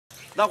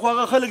دا خو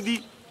هغه خلک دي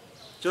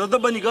چې د ده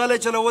بنیګالی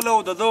چلوله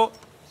او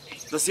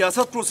د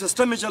سیاست ټول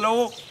سیسټم یې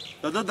چلوه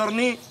د ده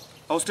درنې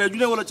او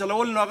سټیجونه ولا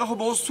چلول نو هغه خو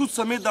به اوس سود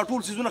سمیت دا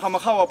ټول څیزونه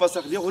خامخا واپس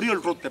اخلي خو ریل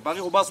ټروت دی په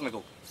هغې خو بحث نه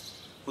کوو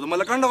خو د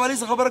ملکنډ والي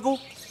څه خبره کوو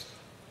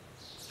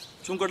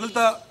چونکه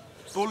دلته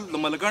ټول د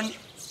ملکنډ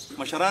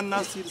مشران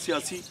ناست دي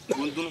سیاسي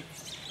ګوندونو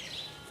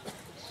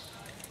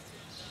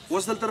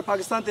اوس دلته د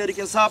پاکستان تحریک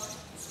انصاف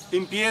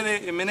ایم پی ای دی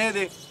ایم این ای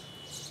دی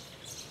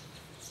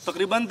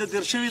تقریبا د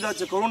تېر شوي ده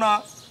چې کرونا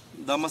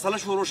دا مسله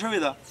شروع شوې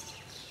ده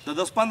د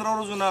 10-15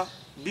 ورځو نه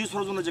 20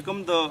 ورځو نه چې کوم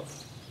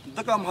د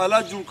کوم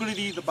حالات جوړ کړي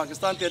دي د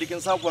پاکستان تحریک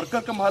انصاف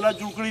ورکر کوم حالات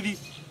جوړ کړي دي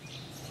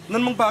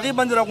نن موږ په هغې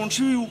باندې راغونډ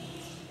شوي یو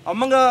او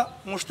موږ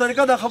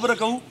مشترکه دا خبره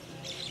کوو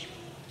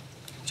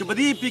چې په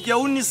دې پی کې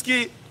 19 کې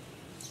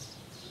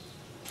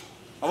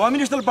عوامي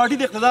نیشنل پارټي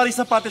د اقتدار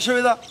حصه پاتې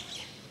شوې ده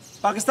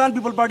پاکستان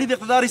پیپل پارټي د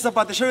اقتدار حصه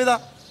پاتې شوې ده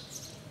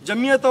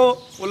جمعیت او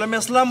علماء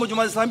اسلام او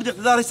جماعت اسلامي د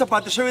اقتدار حصه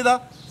پاتې شوې ده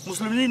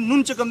مسلم لیگ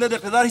نون چې کوم دی د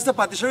اقتدار حصه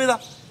پاتې شوې ده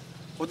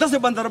خو داسې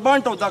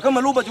بندربانټ او دا کومه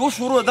لوبه چې اوس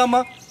شروع ده دا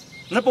ما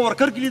نه په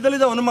ورکر کې لیدلې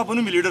ده او نه ما په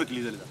نومي لیډر کې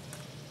لیدلې ده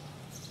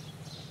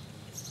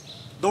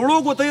د وړو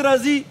ګوتۍ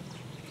راځي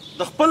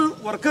د خپل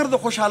ورکر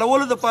د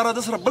خوشحالولو دپاره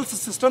د سره بل څه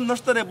سیسټم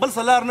نشته دی بل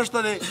څه لار نشته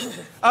دی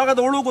هغه د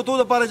وړو ګوتو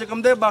دپاره چې کوم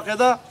دی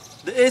باقاعده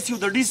د اے سی او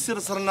د ډي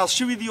سي سره ناست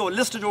شوي دي او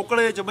لیسټ جوړ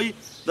کړی چې بهی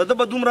د ده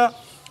به دومره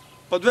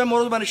په دویم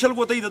ورځ باندې 20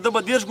 ګوتۍ د ده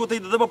به 30 ګوتۍ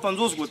د ده به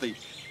 50 ګوتۍ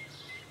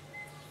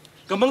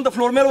که موږ د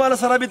فلورمیر والا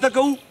سره رابطه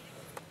کوو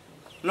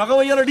نو هغه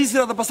وایي یاره ډي سي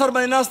راته په سر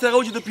باندې ناست دی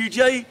هغه چې د پی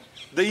ټي آی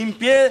د ایم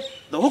پی ای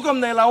د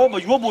حکم نه علاوه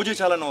به یوه بوجه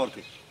چاله نه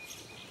ورکوي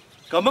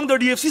که موږ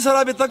د ډي اف سی سره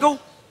رابطه کوو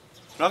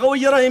نو هغه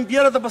وایي یاره ایم پی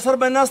ای راته په سر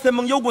باندې ناست دی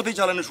موږ یو ګوتۍ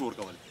چاله نه شو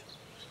ورکولی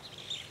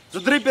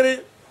زه 3 پیرې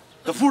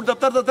د فوډ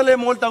دفتر ته تللی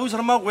یم هلته هغوی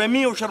سره ما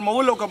غویمي او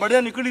شرمول او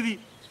کبډیانې کړي دي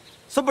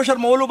څه په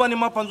شرمولو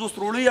باندې ما 50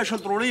 تروړۍ یا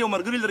 100 تروړۍ او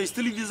ملګري لرې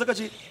ایستلي دي ځکه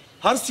چې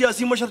هر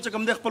سیاسي مشر چې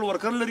کوم دی خپل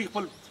ورکر لري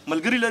خپل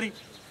ملګري لري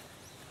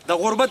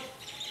د غربت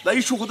دا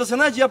ایشو خو داسې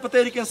نه چې یا په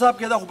تحریک انصاف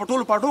کې ده خو په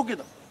ټولو پاټو کې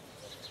ده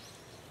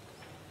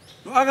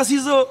نو هغه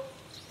څیز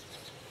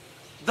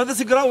د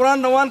داسې ګرا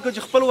وران روان که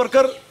چې خپل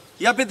ورکر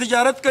یا په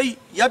تجارت کوي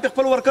یا په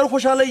خپل ورکر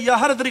خوشحالوي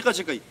یا هر طریقه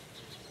چې کوي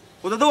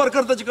خو د ده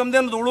ورکر ته چې کوم دی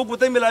نو د وړو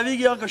ګوتۍ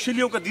میلاویږي هغه که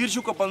 20 او که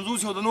 30 او که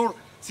 50 او د نور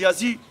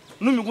سیاسي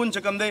نومي ګوند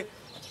چې کوم دی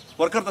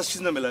ورکر ته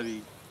څیز نه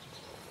میلاویږي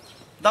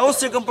دا اوس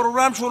چې کوم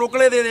پروګرام شروع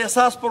کړی دی د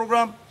احساس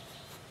پروګرام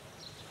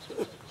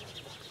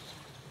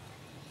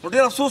نو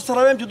ډېر افسوس سره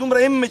وایم چې دومره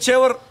ایم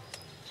چیور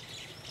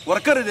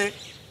ورکر دی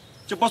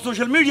چې په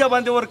سوشل میډیا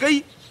باندې ورکوي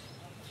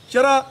چې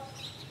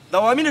د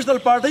عوامي نیشنل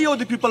پارټۍ او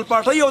د پیپل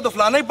پارټۍ او د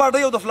فلانۍ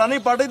پارټۍ او د فلانۍ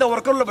پارټۍ د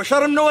ورکرو له به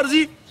شرم نه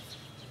ورځي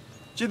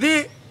چې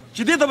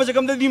دې ته به چې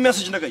کوم دی دوی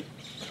میسج نه کوي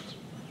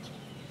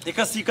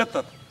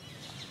 71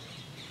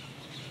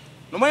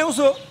 نو ما اوس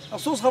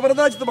افسوس خبره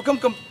ده چې ته به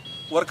کم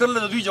ورکر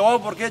له دوی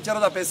جواب ورکوې چېرې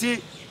دا پیسې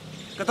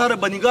که تا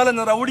بنیګاله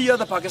نه راوړي یا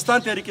د پاکستان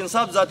تحریک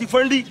انصاف ذاتي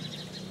فنډ وي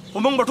خو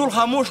موږ به ټول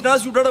خاموش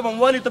ناست یو ډډه به م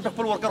والي ته په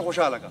خپل ورکر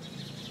خوشحاله کړه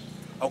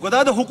او که دا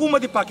د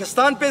حکومت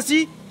پاکستان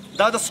پیسې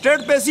دا د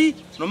سټیټ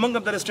پیسې نو موږ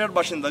هم د سټیټ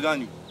باشندګان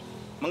یو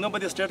موږ هم په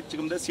دې سټیټ چې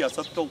کوم دی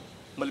سیاست کوو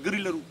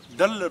ملګري لرو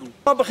ډل لرو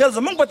په خیال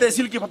زموږ په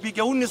تحصیل کې په پی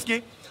کې 19 کې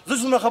زه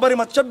څومره خبرې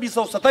ما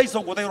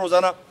 2600-2700 ګوتۍ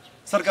روزانه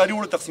سرکاري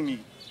وړو تقسیمېږي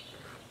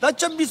دا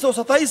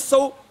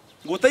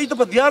 2600-2700 ګوتۍ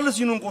ته په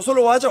 14 یونین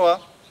کوسلو واچوه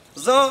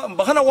زه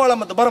بخښنه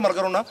غواړم د بره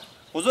ملګرو نه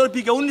خو زه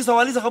پی کې 19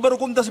 حوالې څه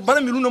خبره کوم داسې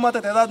بره میلیونونه ما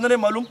ته تعداد نه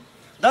دی معلوم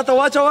دا ته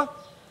واچوه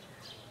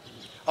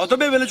او ته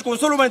به ویلج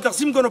کونسل باندې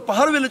تقسیم کړو په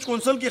هر ویلج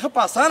کونسل کې ښه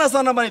په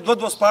اسانه باندې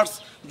 2 سپاټس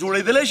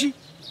جوړېدلی شي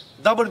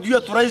دا به دوی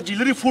اتورایز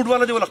ډیلري فوډ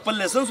والا دی ول خپل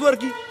لایسنس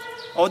ورکړي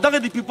او دغه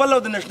د پیپل او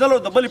د نېشنل او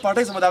د بلې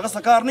پارټۍ سره به د هغه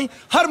څه کار نه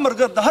هر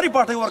ملګر د هرې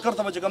پارټۍ ورکر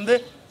ته به چې کوم دی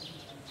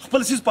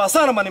خپل څیز په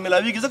اسانه باندې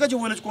میلاویږي ځکه چې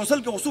ویلج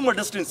کونسل کې څومره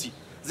ډسټنس وي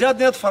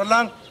زیات نیت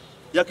فرلانګ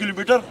یا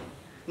کیلومیټر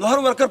نو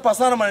هر ورکر په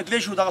اسانه باندې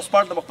تللی شو دغه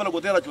سپاټ ته به خپله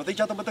ګوتې راچوتئ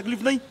چاته به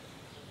تکلیف نه وي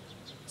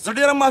زه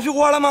ډېره معافي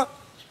غواړم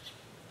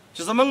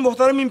چې زموږ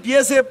محترم ایم پی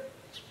ای صاحب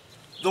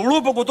د وړو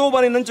په ګوتو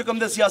باندې نن چې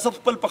کوم د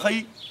سیاست خپل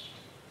پخوي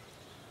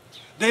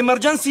د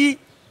ایمرجنسي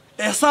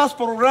احساس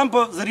پروګرام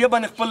په ذریعه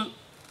باندې خپل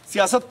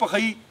سیاست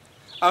پخوي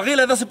هغې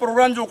له داسې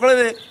پروګرام جوړ کړی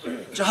دی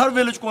چې هر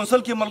ویلج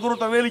کونسل کې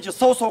ملګرو ته ویلي چې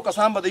 100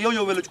 کسان به د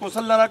یو ویلج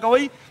کونسل نه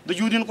راکوئ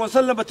د یونین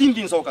کونسل نه به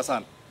 300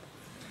 کسان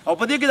او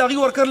په دې کې د هغې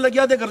ورکر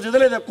لګیا دی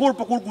ګرځېدلی دی کور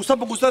په کور ګوسه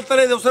په ګوسه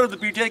تللی دی او سره د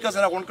پی ټي آی کس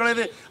راغونډ کړی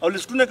دی او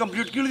لیسټونه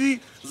کمپلیټ کړي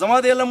دي زما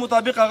د علم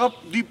مطابق هغه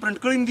دوی پرنټ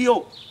کړي دي او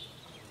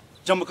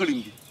جمع کړي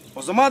دي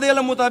او زما د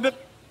علم مطابق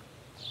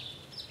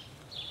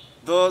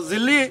د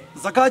ضلعي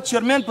زکات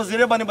چیرمین په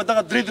ذریعه باندې به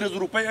دغه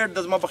 3,000 روپۍ ایډ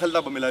د زما په خیال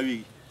دا به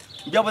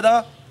میلاویږي بیا به دا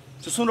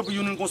چې څومره په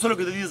یونین کونسلو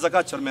کې د دې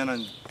زکات چیرمینان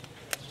دي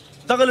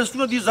دغه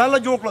لیسټونه دوی ځان له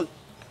جوړ کړل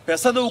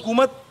پیسه د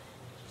حکومت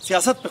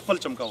سیاست په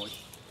خپل چمکاوی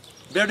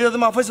بیا ډېر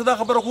د معافۍ څخه دا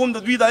خبره کوم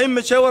د دوی د ایم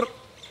چیور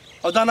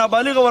او دا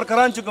نابالغه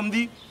ورکران چې کوم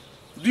دي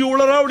دوی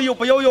وړه راوړي او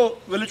په یو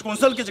ویلج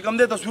کونسل کې چې کوم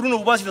دی تصویرونه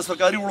وباسي د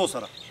سرکاري وړو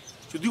سره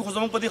چې دوی خو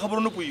زموږ په دې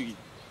خبرو نه پوهېږي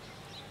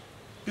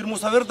پیر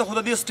مصور ته خو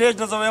د دې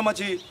سټیج نه زه وایم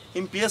چې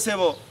ایم پی ایس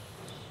صاحب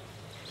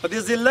په دې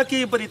ضلع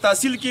کې په دې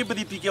تحصیل کې په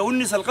دې پی کې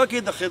 19 حلقه کې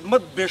د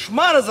خدمت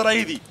بېشماره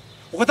ذرایع دي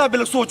خو که تا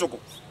بلک سوچ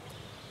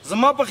وکړو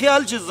زما په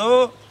خیال چې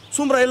زه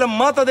څومره علم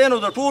ماته دی نو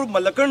د ټول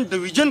ملکنډ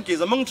ډویژن کې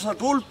زمونږ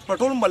په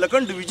ټول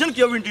ملکنډ ډویژن کې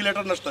یو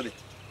وینټیلیټر نشته دی.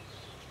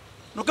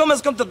 نو کم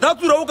از کم ته دا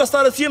توره وکړه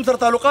ستا د سی ایم سره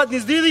تعلقات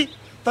نږدې دي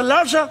ته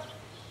لاړ شه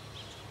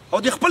او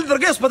د خپل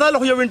درګۍ هسپتال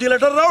خو یو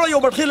وینټیلیټر راوړه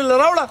یو بټخیل له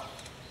راوړه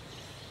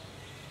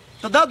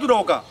ته دا توره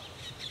وکړه.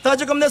 تا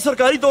چې کوم دی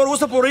سرکاري طور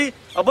اوسه پورې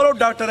بل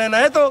ډاکټر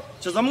عنایت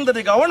چې زمونږ د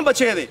دې ګاونډ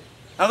بچی دی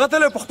هغه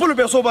ته په خپلو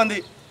پیسو باندې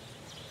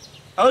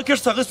هغه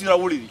کټس اخیستي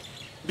راوړي دي.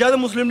 بیا د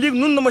مسلم لیگ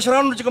نون د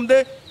مشرانو چې کوم دی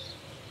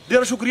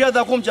ډېره شکریا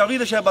ادا کوم چې هغوی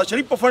د شهباز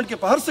شریف په فنډ کې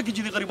په هر څه کې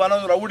چې د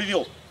غریبانو راوړي دي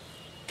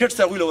کټس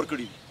هغوی له ورکړي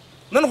دي.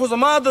 نن خو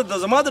زما د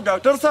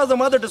ډاکټر سره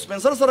زما د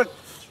ډسپنسر سره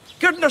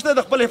کټ نشته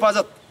د خپل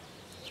حفاظت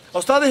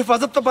او ستا د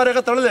حفاظت لپاره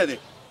هغه تړلی دی.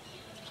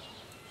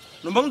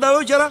 نو موږ دا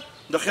وایو چې یاره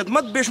د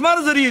خدمت بې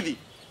شماره ذریعې دي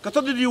که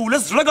ته د دې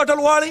ولس زړه ګټل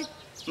غواړې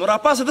نو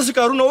راپاسه داسې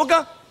کارونه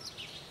وکړه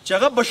چې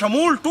هغه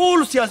بشمول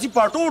ټول سیاسي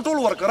پارټو ټول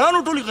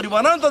ورکرانو ټول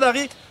غریبانانو ته د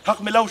هغې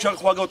حق میلاو شي هغه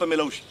خواږه ورته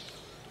میلاو شي.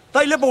 تا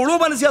یې په وړو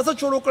باندې سیاست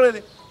شروع کړی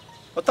دی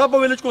او تا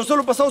په ویلج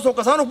کونسلو په 100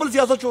 کسانو خپل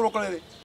سیاست شروع کړی دی.